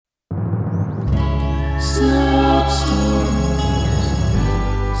Slop Stories.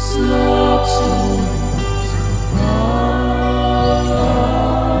 Slop Stories.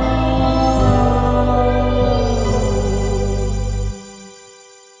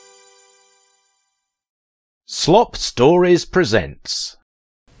 Slop Stories presents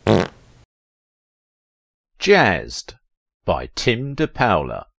Jazzed by Tim de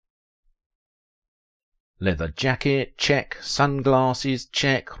Paula. Leather jacket, check. Sunglasses,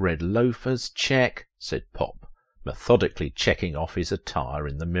 check. Red loafers, check, said Pop, methodically checking off his attire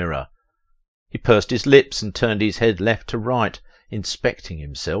in the mirror. He pursed his lips and turned his head left to right, inspecting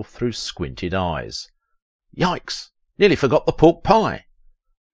himself through squinted eyes. Yikes! Nearly forgot the pork pie!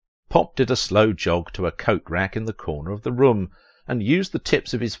 Pop did a slow jog to a coat rack in the corner of the room, and used the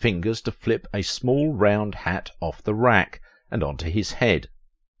tips of his fingers to flip a small round hat off the rack and onto his head.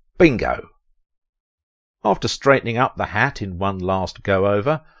 Bingo! After straightening up the hat in one last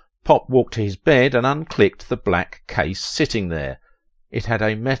go-over, Pop walked to his bed and unclicked the black case sitting there. It had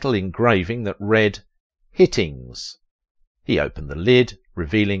a metal engraving that read, Hittings. He opened the lid,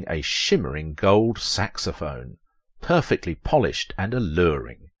 revealing a shimmering gold saxophone, perfectly polished and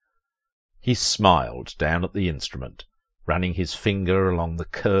alluring. He smiled down at the instrument, running his finger along the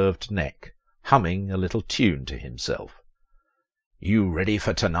curved neck, humming a little tune to himself. You ready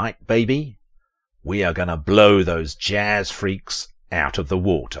for tonight, baby? We are going to blow those jazz freaks out of the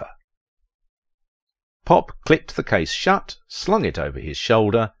water. Pop clicked the case shut, slung it over his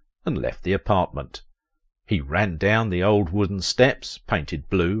shoulder, and left the apartment. He ran down the old wooden steps, painted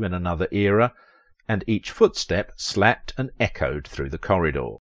blue in another era, and each footstep slapped and echoed through the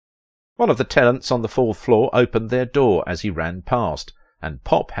corridor. One of the tenants on the fourth floor opened their door as he ran past, and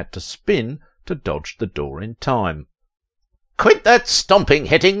Pop had to spin to dodge the door in time. Quit that stomping,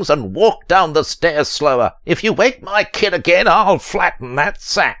 Hittings, and walk down the stairs slower. If you wake my kid again, I'll flatten that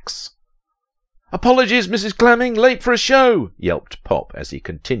sax. Apologies, Mrs. Clamming, late for a show, yelped Pop as he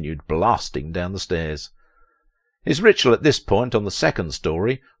continued blasting down the stairs. His ritual at this point on the second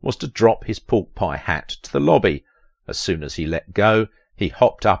story was to drop his pork pie hat to the lobby. As soon as he let go, he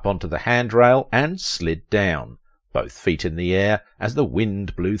hopped up onto the handrail and slid down, both feet in the air as the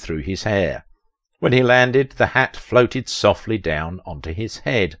wind blew through his hair. When he landed, the hat floated softly down onto his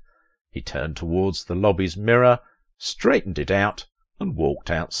head. He turned towards the lobby's mirror, straightened it out, and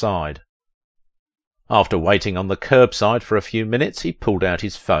walked outside. After waiting on the curbside for a few minutes, he pulled out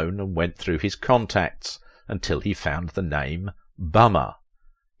his phone and went through his contacts until he found the name Bummer.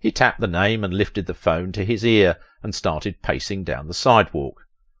 He tapped the name and lifted the phone to his ear and started pacing down the sidewalk.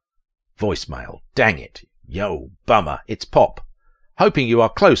 Voicemail, dang it. Yo, Bummer, it's Pop. Hoping you are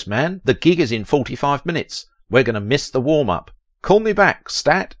close, man. The gig is in 45 minutes. We're going to miss the warm-up. Call me back,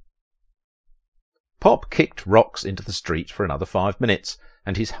 stat. Pop kicked rocks into the street for another 5 minutes,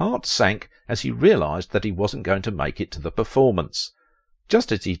 and his heart sank as he realized that he wasn't going to make it to the performance.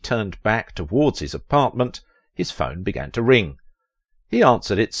 Just as he turned back towards his apartment, his phone began to ring. He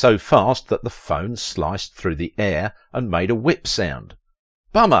answered it so fast that the phone sliced through the air and made a whip sound.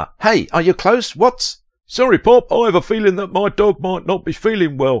 Bummer, hey, are you close? What's... Sorry, Pop, I have a feeling that my dog might not be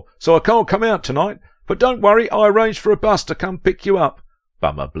feeling well, so I can't come out tonight. But don't worry, I arranged for a bus to come pick you up,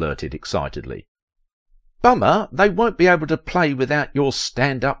 Bummer blurted excitedly. Bummer, they won't be able to play without your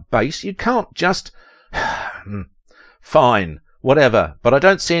stand-up bass. You can't just... Fine, whatever, but I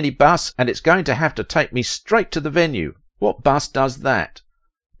don't see any bus, and it's going to have to take me straight to the venue. What bus does that?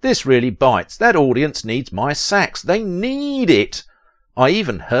 This really bites. That audience needs my sax. They need it. I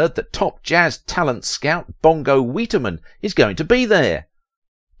even heard that top jazz talent scout Bongo Wheaterman is going to be there.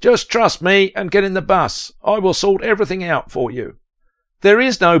 Just trust me and get in the bus. I will sort everything out for you. There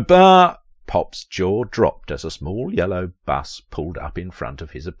is no bar... Pop's jaw dropped as a small yellow bus pulled up in front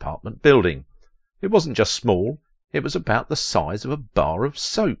of his apartment building. It wasn't just small, it was about the size of a bar of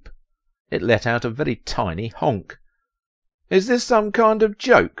soap. It let out a very tiny honk. Is this some kind of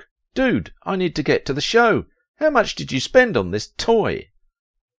joke? Dude, I need to get to the show. How much did you spend on this toy?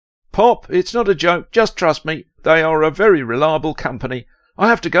 Pop, it's not a joke. Just trust me. They are a very reliable company. I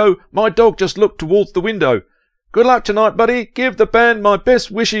have to go. My dog just looked towards the window. Good luck tonight, buddy. Give the band my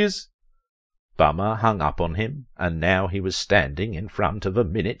best wishes. Bummer hung up on him, and now he was standing in front of a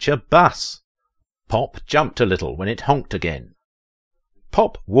miniature bus. Pop jumped a little when it honked again.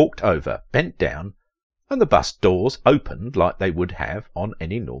 Pop walked over, bent down, and the bus doors opened like they would have on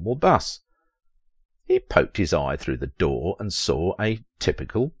any normal bus. He poked his eye through the door and saw a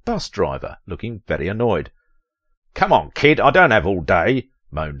typical bus driver, looking very annoyed. "Come on, kid, I don't have all day,"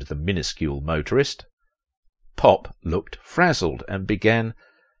 moaned the minuscule motorist. Pop looked frazzled and began,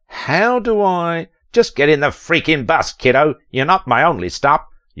 "How do I—" "Just get in the freaking bus, kiddo. You're not my only stop,"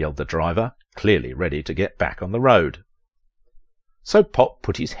 yelled the driver, clearly ready to get back on the road. So Pop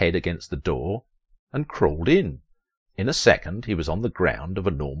put his head against the door and crawled in. In a second he was on the ground of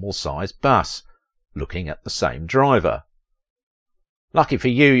a normal-sized bus, looking at the same driver. "Lucky for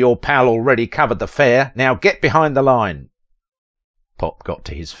you, your pal already covered the fare. Now get behind the line." Pop got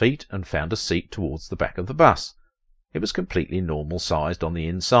to his feet and found a seat towards the back of the bus. It was completely normal-sized on the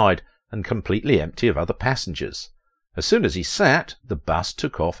inside and completely empty of other passengers. As soon as he sat, the bus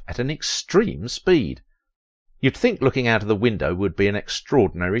took off at an extreme speed. You'd think looking out of the window would be an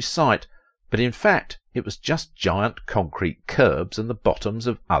extraordinary sight, but in fact it was just giant concrete curbs and the bottoms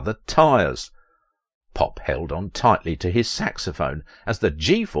of other tyres. Pop held on tightly to his saxophone, as the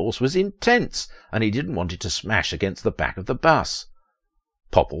G-force was intense, and he didn't want it to smash against the back of the bus.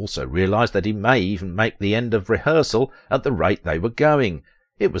 Pop also realised that he may even make the end of rehearsal at the rate they were going.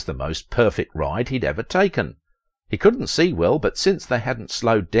 It was the most perfect ride he'd ever taken. He couldn't see well, but since they hadn't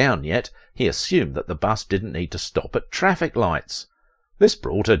slowed down yet, he assumed that the bus didn't need to stop at traffic lights. This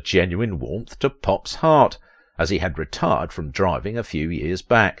brought a genuine warmth to Pop's heart, as he had retired from driving a few years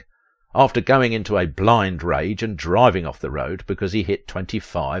back, after going into a blind rage and driving off the road because he hit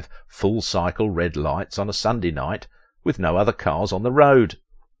 25 full-cycle red lights on a Sunday night with no other cars on the road.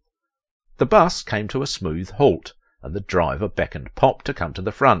 The bus came to a smooth halt, and the driver beckoned Pop to come to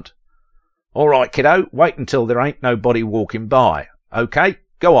the front. "All right, kiddo, wait until there ain't nobody walking by. OK,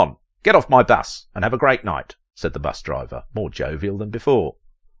 go on, get off my bus, and have a great night," said the bus driver, more jovial than before.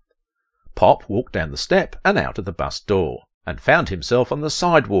 Pop walked down the step and out of the bus door, and found himself on the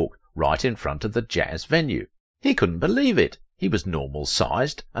sidewalk, right in front of the jazz venue. He couldn't believe it. He was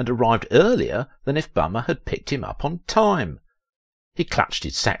normal-sized, and arrived earlier than if Bummer had picked him up on time. He clutched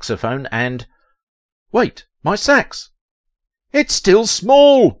his saxophone and— "Wait, my sax!" "It's still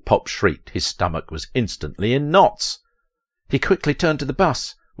small!" Pop shrieked. His stomach was instantly in knots. He quickly turned to the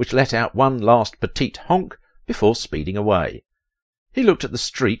bus, which let out one last petite honk before speeding away. He looked at the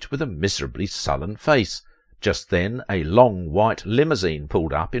street with a miserably sullen face. Just then a long white limousine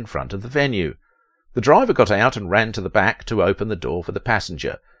pulled up in front of the venue. The driver got out and ran to the back to open the door for the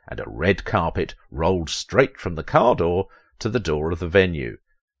passenger, and a red carpet rolled straight from the car door to the door of the venue.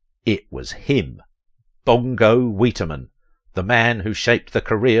 It was him, Bongo Wheaterman, the man who shaped the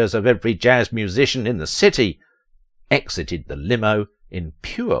careers of every jazz musician in the city, exited the limo in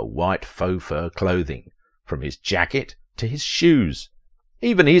pure white faux fur clothing, from his jacket to his shoes.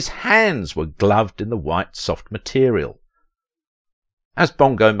 Even his hands were gloved in the white soft material. As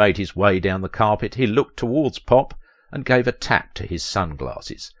Bongo made his way down the carpet, he looked towards Pop and gave a tap to his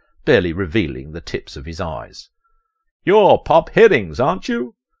sunglasses, barely revealing the tips of his eyes. "You're Pop Hiddings, aren't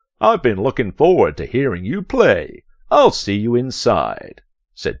you? I've been looking forward to hearing you play. I'll see you inside,"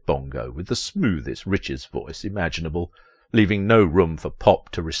 said Bongo with the smoothest, richest voice imaginable, leaving no room for Pop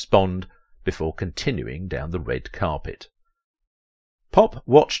to respond before continuing down the red carpet. Pop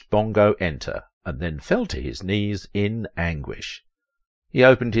watched Bongo enter, and then fell to his knees in anguish. He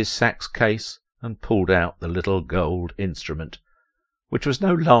opened his sax case and pulled out the little gold instrument, which was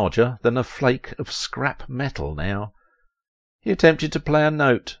no larger than a flake of scrap metal now. He attempted to play a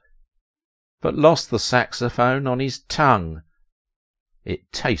note, but lost the saxophone on his tongue.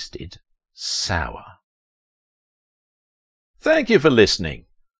 It tasted sour. Thank you for listening.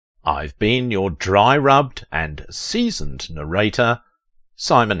 I've been your dry-rubbed and seasoned narrator,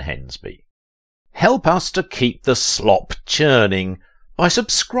 Simon Hensby. Help us to keep the slop churning by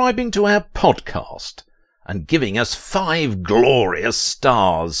subscribing to our podcast and giving us 5 glorious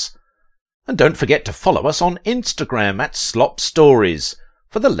stars. And don't forget to follow us on Instagram at Slop Stories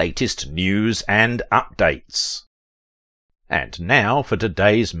for the latest news and updates. And now for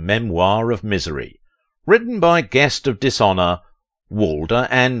today's Memoir of Misery, written by guest of dishonour, Walder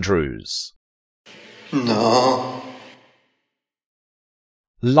Andrews. No.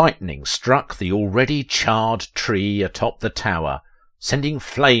 Lightning struck the already charred tree atop the tower, sending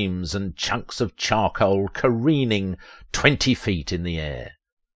flames and chunks of charcoal careening 20 feet in the air.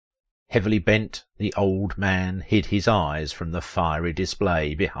 Heavily bent, the old man hid his eyes from the fiery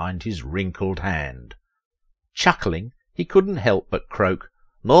display behind his wrinkled hand. Chuckling, he couldn't help but croak,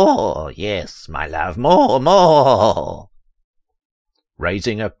 "More, yes, my love, more, more."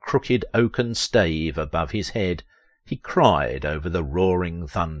 Raising a crooked oaken stave above his head, he cried over the roaring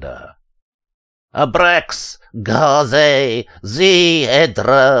thunder, "Abrex, gaze, ze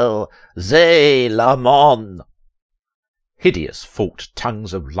edro, ze lamon." Hideous forked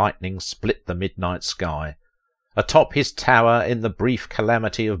tongues of lightning split the midnight sky. Atop his tower, in the brief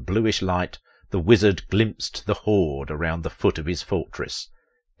calamity of bluish light, the wizard glimpsed the horde around the foot of his fortress.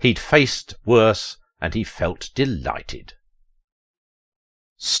 He'd faced worse, and he felt delighted.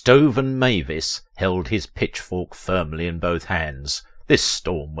 Stoven Mavis held his pitchfork firmly in both hands. This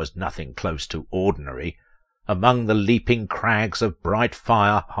storm was nothing close to ordinary. Among the leaping crags of bright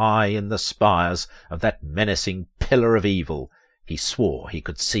fire high in the spires of that menacing pillar of evil, he swore he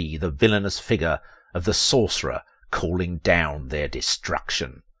could see the villainous figure of the sorcerer calling down their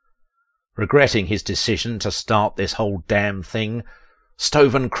destruction. Regretting his decision to start this whole damn thing,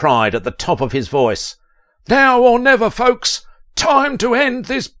 Stoven cried at the top of his voice, "Now or never, folks! Time to end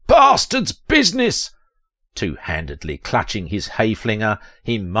this bastard's business!" Two-handedly clutching his hay-flinger,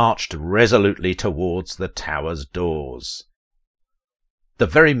 he marched resolutely towards the tower's doors. The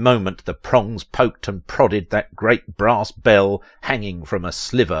very moment the prongs poked and prodded that great brass bell hanging from a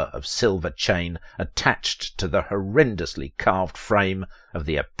sliver of silver chain attached to the horrendously carved frame of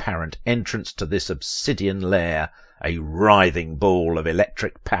the apparent entrance to this obsidian lair, a writhing ball of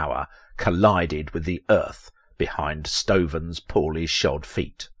electric power collided with the earth behind Stoven's poorly shod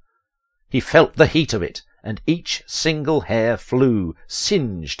feet. He felt the heat of it, and each single hair flew,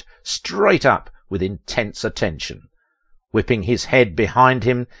 singed, straight up with intense attention. Whipping his head behind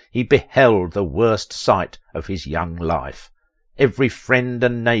him, he beheld the worst sight of his young life. Every friend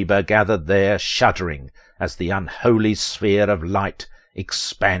and neighbour gathered there, shuddering, as the unholy sphere of light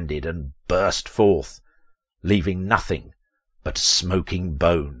expanded and burst forth, leaving nothing but smoking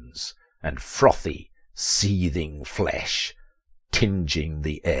bones and frothy, seething flesh, tinging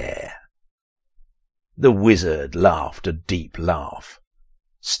the air. The wizard laughed a deep laugh.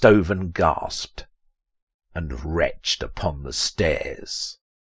 Stoven gasped and retched upon the stairs.